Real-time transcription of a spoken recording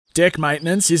Deck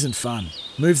maintenance isn't fun.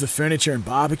 Move the furniture and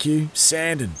barbecue,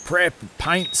 sand and prep,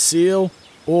 paint, seal,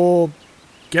 or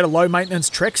get a low-maintenance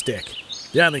Trex deck.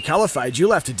 The only colour fade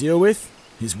you'll have to deal with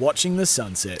is watching the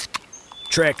sunset.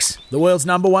 Trex, the world's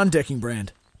 #1 decking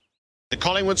brand. The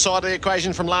Collingwood side of the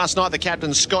equation from last night, the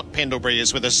captain Scott Pendlebury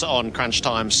is with us on Crunch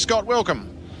Time. Scott,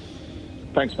 welcome.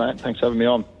 Thanks, mate. Thanks for having me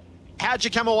on. How'd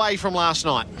you come away from last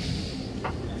night?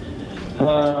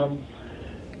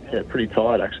 Yeah, pretty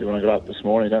tired actually when I got up this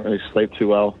morning. Don't really sleep too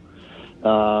well. Just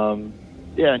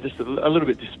a little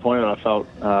bit disappointed. I felt,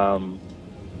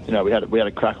 we had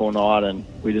a crack all night and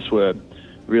we just were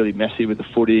really messy with the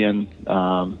footy, and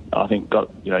I think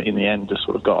in the end just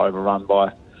sort of got overrun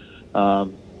by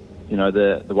the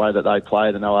way that they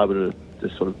played, and they were able to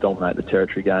just sort of dominate the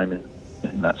territory game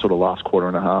in that sort of last quarter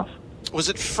and a half. Was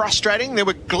it frustrating? There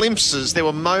were glimpses, there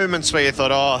were moments where you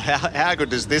thought, how good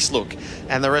does this look?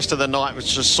 And the rest of the night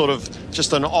was just sort of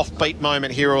just an offbeat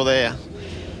moment here or there.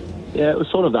 Yeah, it was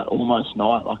sort of that almost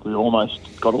night. Like, we almost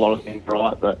got a lot of things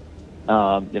right, but,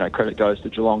 credit goes to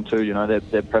Geelong too.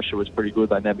 Their pressure was pretty good.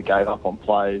 They never gave up on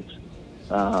plays.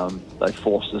 They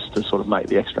forced us to sort of make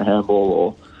the extra handball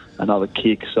or another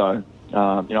kick. So,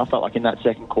 I felt like in that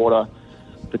second quarter,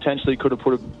 potentially could have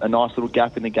put a nice little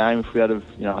gap in the game if we had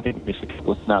I think we missed a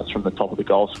couple of snaps from the top of the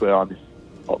goal square. I missed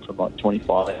from like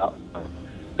 25 out.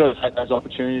 Got to take those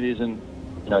opportunities, and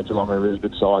Geelong are a really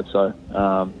good side, so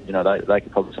they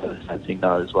could probably say the same thing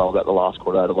though as well about the last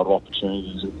quarter. They had a lot of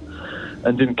opportunities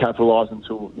and didn't capitalise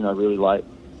until really late.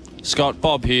 Scott,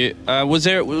 Bob here.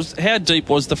 How deep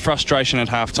was the frustration at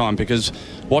halftime? Because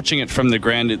watching it from the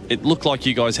ground, it looked like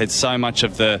you guys had so much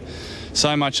of the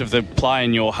play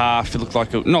in your half. It looked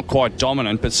like not quite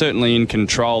dominant, but certainly in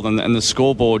control, and the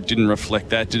scoreboard didn't reflect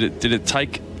that. Did it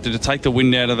take the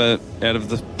wind out of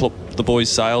the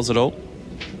boys' sails at all?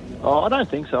 Oh, I don't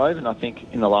think so. Even I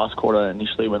think in the last quarter,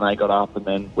 initially when they got up, and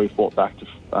then we fought back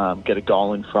to get a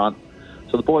goal in front.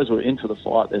 So the boys were into the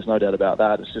fight. There's no doubt about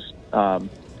that. It's just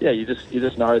you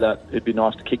just know that it'd be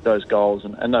nice to kick those goals,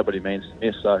 and nobody means to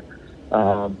miss. So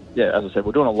as I said,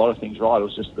 we're doing a lot of things right. It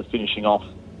was just the finishing off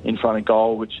in front of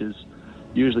goal, which has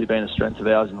usually been a strength of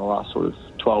ours in the last sort of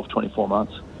 12, 24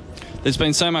 months. There's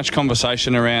been so much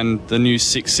conversation around the new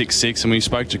 6-6-6, and we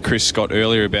spoke to Chris Scott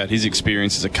earlier about his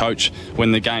experience as a coach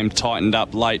when the game tightened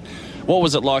up late. What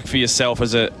was it like for yourself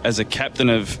as a captain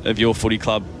of your footy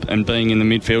club and being in the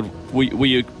midfield?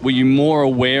 Were you more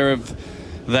aware of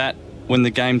that when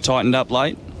the game tightened up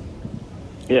late?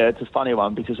 Yeah, it's a funny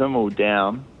one, because when we were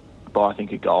down by, I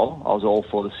think, a goal, I was all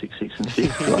for the 6-6 and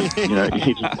 6. Like,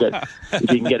 if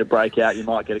you can get a breakout, you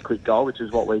might get a quick goal, which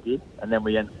is what we did. And then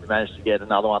we managed to get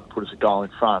another one to put us a goal in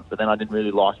front. But then I didn't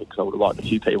really like it, because I would have liked a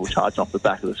few people charging off the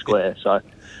back of the square. So,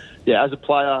 as a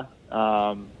player,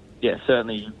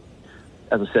 certainly,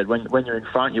 as I said, when you're in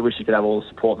front, you wish you could have all the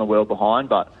support in the world behind.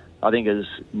 But I think as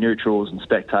neutrals and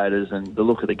spectators and the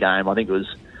look of the game, I think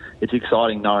it's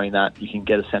exciting knowing that you can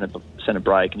get a centre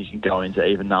break and you can go into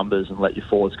even numbers and let your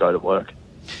forwards go to work.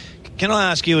 Can I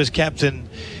ask you as captain,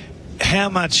 how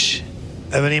much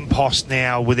of an impost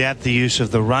now, without the use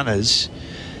of the runners,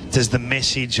 does the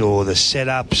message or the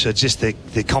setups or just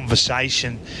the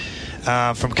conversation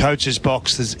from coach's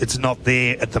box, it's not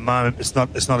there at the moment, it's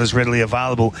not as readily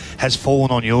available, has fallen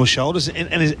on your shoulders?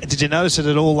 And did you notice it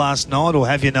at all last night, or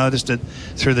have you noticed it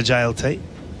through the JLT?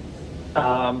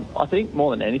 I think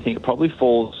more than anything, it probably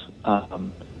falls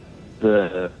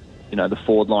the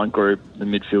forward line group, the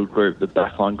midfield group, the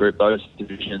back line group, those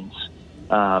divisions.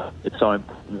 It's so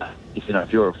important that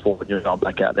if you're a forward, you're going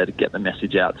back out there to get the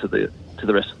message out to the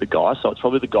rest of the guys. So it's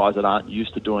probably the guys that aren't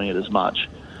used to doing it as much.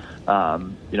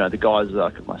 The guys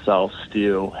like myself,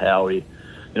 Steele, Howie,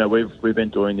 we've been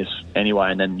doing this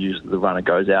anyway, and then usually the runner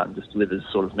goes out and just delivers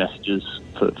sort of messages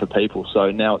for people.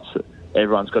 So now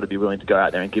everyone's got to be willing to go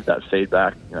out there and give that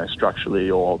feedback, structurally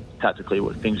or tactically,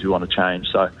 what things we want to change.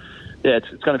 So, it's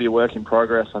going to be a work in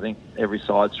progress. I think every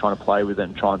side's trying to play with it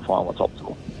and try and find what's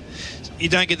optimal. You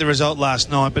don't get the result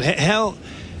last night, but how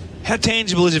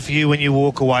tangible is it for you when you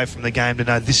walk away from the game to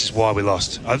know this is why we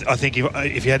lost? I think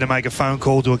if you had to make a phone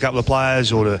call to a couple of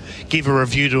players or to give a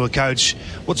review to a coach,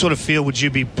 what sort of feel would you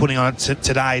be putting on it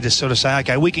today to sort of say,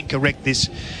 okay, we can correct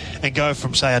this and go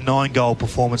from, say, a 9-goal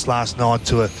performance last night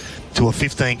to a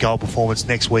 15-goal performance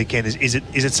next weekend? Is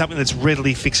it something that's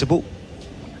readily fixable?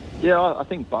 Yeah, I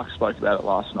think Buck spoke about it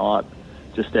last night.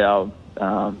 Just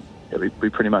we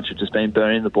pretty much have just been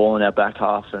burning the ball in our back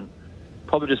half and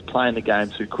probably just playing the game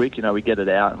too quick. We get it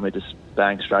out and we just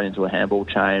bang straight into a handball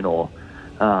chain, or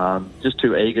just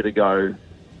too eager to go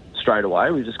straight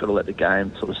away. We've just got to let the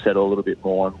game sort of settle a little bit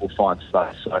more and we'll find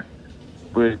space. So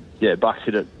Buck's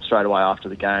hit it straight away after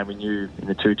the game, we knew in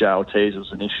the 2 JLTs it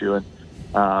was an issue, and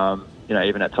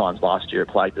even at times last year it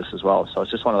plagued us as well. So it's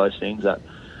just one of those things that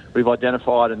we've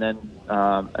identified, and then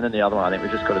the other one, I think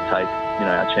we've just got to take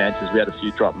our chances. We had a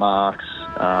few drop marks,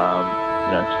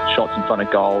 shots in front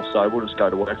of goal, so we'll just go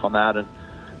to work on that. And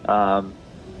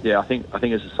I think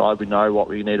as a side we know what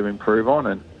we need to improve on,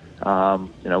 and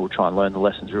we'll try and learn the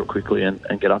lessons real quickly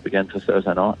and get up again for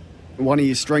Thursday night. One of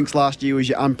your strengths last year was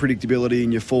your unpredictability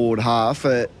in your forward half.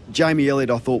 Jamie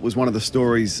Elliott, I thought, was one of the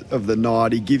stories of the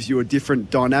night. He gives you a different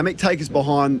dynamic. Take us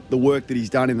behind the work that he's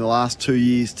done in the last 2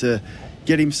 years to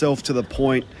get himself to the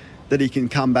point that he can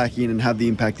come back in and have the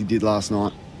impact he did last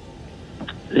night.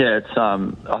 Yeah, it's.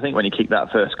 I think when he kicked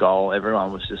that first goal,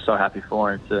 everyone was just so happy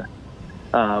for him.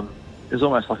 It was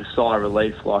almost like a sigh of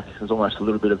relief. Like it was almost a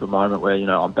little bit of a moment where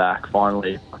I'm back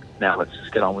finally. Now let's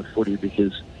just get on with footy,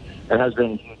 because it has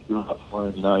been a huge build-up for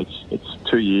him. It's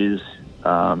 2 years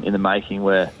in the making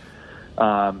where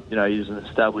he's an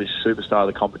established superstar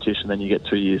of the competition. Then you get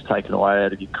 2 years taken away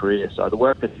out of your career. So the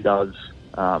work that he does,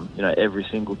 every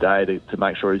single day to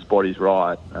make sure his body's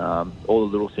right, all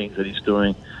the little things that he's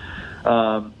doing.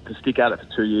 To stick at it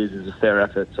for 2 years is a fair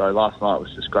effort. So last night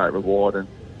was just great reward, and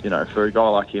for a guy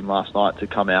like him last night to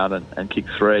come out and kick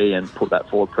 3 and put that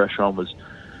forward pressure on was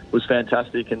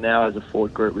fantastic. And now as a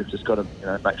forward group, we've just got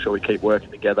to make sure we keep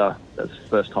working together. That's the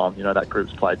first time that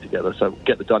group's played together, so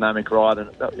get the dynamic right, and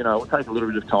it'll take a little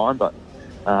bit of time, but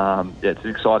it's an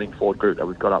exciting forward group that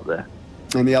we've got up there.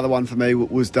 And the other one for me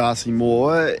was Darcy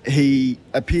Moore. He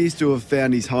appears to have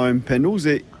found his home, Pendles.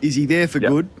 Is he there for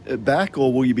good back,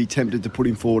 or will you be tempted to put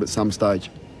him forward at some stage?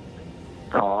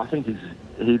 Oh, I think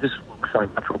he just looks so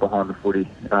natural behind the footy.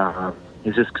 He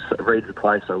just reads the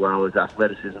play so well. His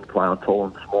athleticism, playing on tall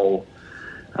and small.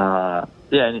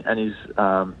 And he's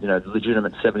the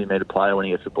legitimate 70-metre player when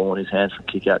he gets the ball in his hands from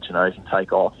kick-outs. He can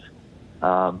take off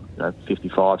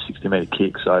 55, 60-metre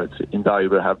kicks. So it's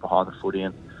invaluable to have behind the footy.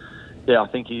 And I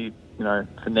think he,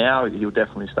 for now, he'll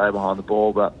definitely stay behind the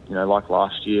ball. But, like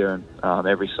last year, and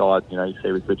every side, you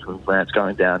see with Richmond Grants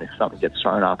going down, if something gets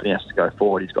thrown up and he has to go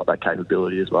forward, he's got that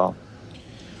capability as well.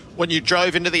 When you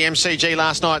drove into the MCG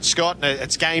last night, Scott,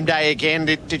 it's game day again.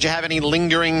 Did you have any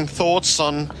lingering thoughts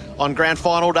on grand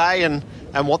final day and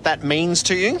what that means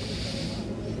to you?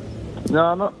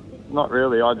 No, not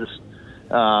really. I just,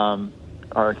 I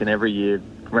reckon every year,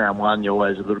 round one, you're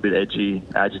always a little bit edgy,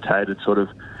 agitated, sort of.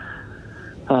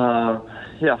 I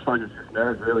suppose it's just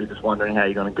nerves, really, just wondering how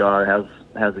you're going to go.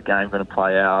 How's the game going to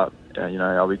play out?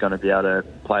 Are we going to be able to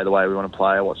play the way we want to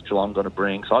play? What's Geelong going to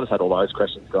bring? So I just had all those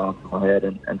questions going through my head.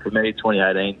 And for me,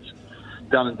 2018's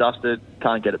done and dusted.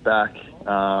 Can't get it back.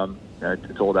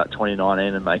 It's all about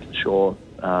 2019 and making sure,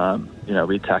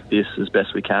 we attack this as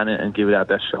best we can and give it our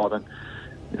best shot. And,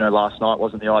 last night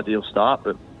wasn't the ideal start,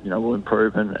 but, we'll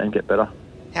improve and get better.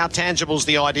 How tangible is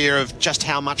the idea of just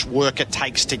how much work it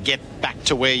takes to get back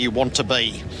to where you want to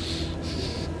be?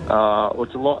 It's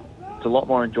a lot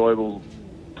more enjoyable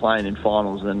playing in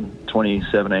finals than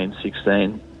 2017,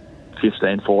 16,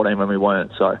 15, 14 when we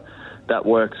weren't. So that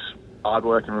work's hard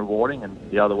work and rewarding, and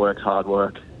the other work's hard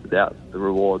work without the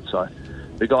reward. So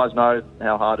the guys know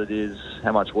how hard it is,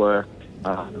 how much work,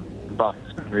 but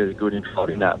it's been really good in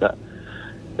fighting that. But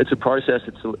it's a process,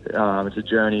 it's a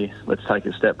journey. Let's take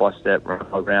it step by step,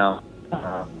 round by round.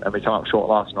 And we come up short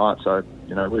last night, so,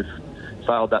 we've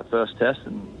failed that first test,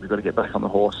 and we've got to get back on the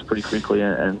horse pretty quickly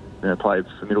and play a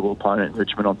formidable opponent in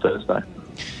Richmond on Thursday.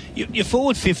 Your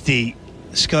forward 50,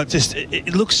 Scott,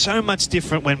 it looks so much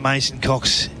different when Mason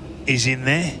Cox is in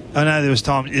there. I know there's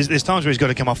times where he's got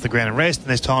to come off the ground and rest, and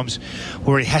there's times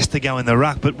where he has to go in the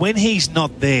ruck. But when he's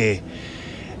not there,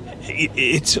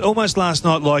 it's almost last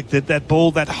night like that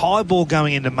ball, that high ball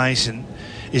going into Mason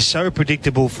is so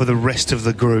predictable for the rest of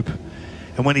the group.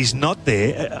 And when he's not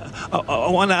there,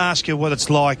 I want to ask you what it's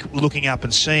like looking up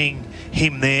and seeing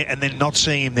him there and then not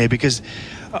seeing him there, because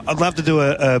I'd love to do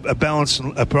a balance,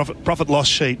 a profit-loss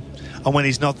sheet on when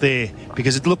he's not there,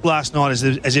 because it looked last night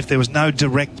as if there was no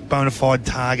direct bona fide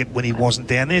target when he wasn't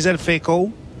down there. Is that a fair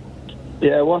call?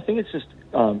 Yeah, well, I think it's just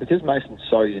because Mason's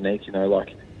so unique,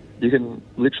 you can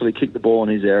literally kick the ball in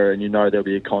his area and there'll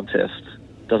be a contest.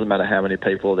 Doesn't matter how many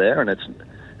people are there, and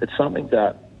it's something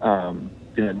that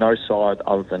no side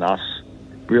other than us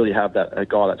really have a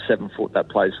guy that's 7 foot that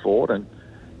plays forward. And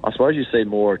I suppose you see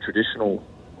more a traditional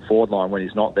forward line when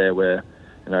he's not there, where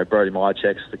Brody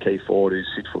Myercheck's the key forward who's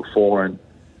 6'4",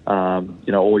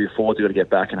 and all your forwards have got to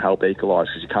get back and help equalise,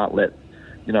 because you can't let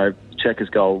Checkers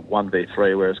go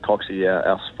 1v3, whereas Coxie,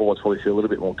 our forwards probably feel a little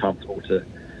bit more comfortable to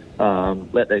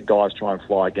let their guys try and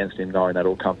fly against him, knowing that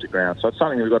it'll come to ground. So it's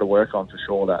something we've got to work on for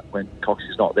sure, that when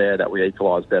Coxie's not there, that we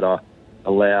equalise better.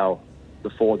 allow the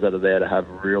forwards that are there to have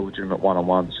real legitimate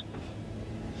one-on-ones.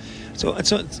 So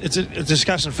it's a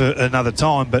discussion for another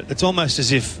time, but it's almost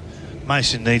as if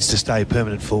Mason needs to stay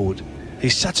permanent forward.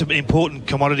 He's such an important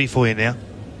commodity for you now.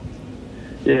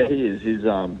 Yeah, he is. He's,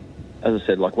 as I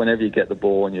said, like whenever you get the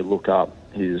ball and you look up,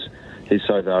 he's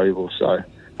so valuable. So,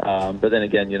 but then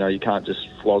again, you can't just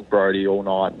flog Brodie all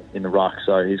night in the ruck.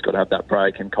 So he's got to have that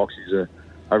break, and Coxie's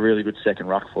a really good second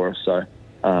ruck for us. So, as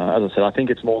I said, I think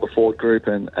it's more the forward group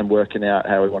and working out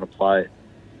how we want to play.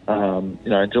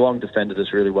 And Geelong defended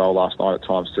us really well last night at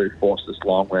times too, forced us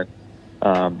long when,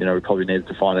 we probably needed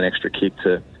to find an extra kick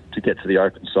to get to the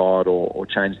open side or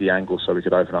change the angle so we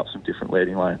could open up some different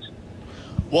leading lanes.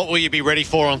 What will you be ready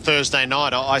for on Thursday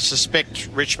night? I suspect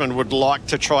Richmond would like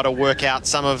to try to work out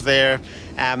some of their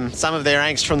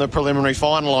angst from the preliminary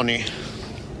final on you.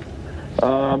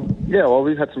 Well,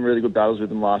 we've had some really good battles with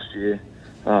them last year.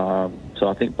 So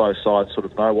I think both sides sort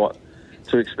of know what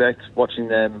to expect. Watching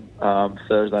them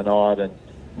Thursday night and,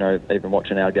 even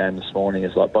watching our game this morning,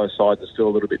 is like both sides are still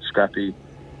a little bit scrappy,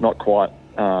 not quite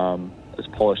as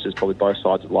polished as probably both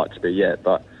sides would like to be yet.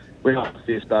 But we have a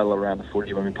fierce battle around the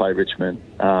footy when we play Richmond,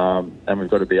 and we've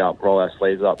got to be up, roll our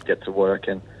sleeves up, get to work,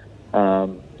 and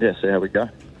see how we go.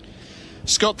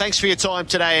 Scott, thanks for your time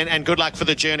today, and good luck for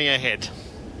the journey ahead.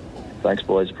 Thanks,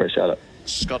 boys. Appreciate it.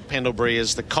 Scott Pendlebury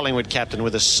is the Collingwood captain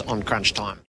with us on Crunch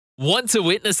Time. Want to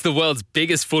witness the world's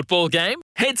biggest football game?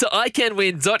 Head to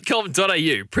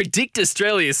iCanWin.com.au, predict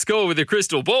Australia's score with a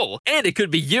crystal ball, and it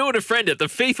could be you and a friend at the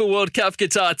FIFA World Cup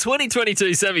Qatar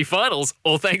 2022 semi-finals,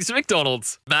 all thanks to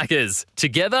McDonald's. Maccas,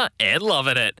 together and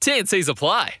loving it. TNCs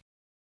apply.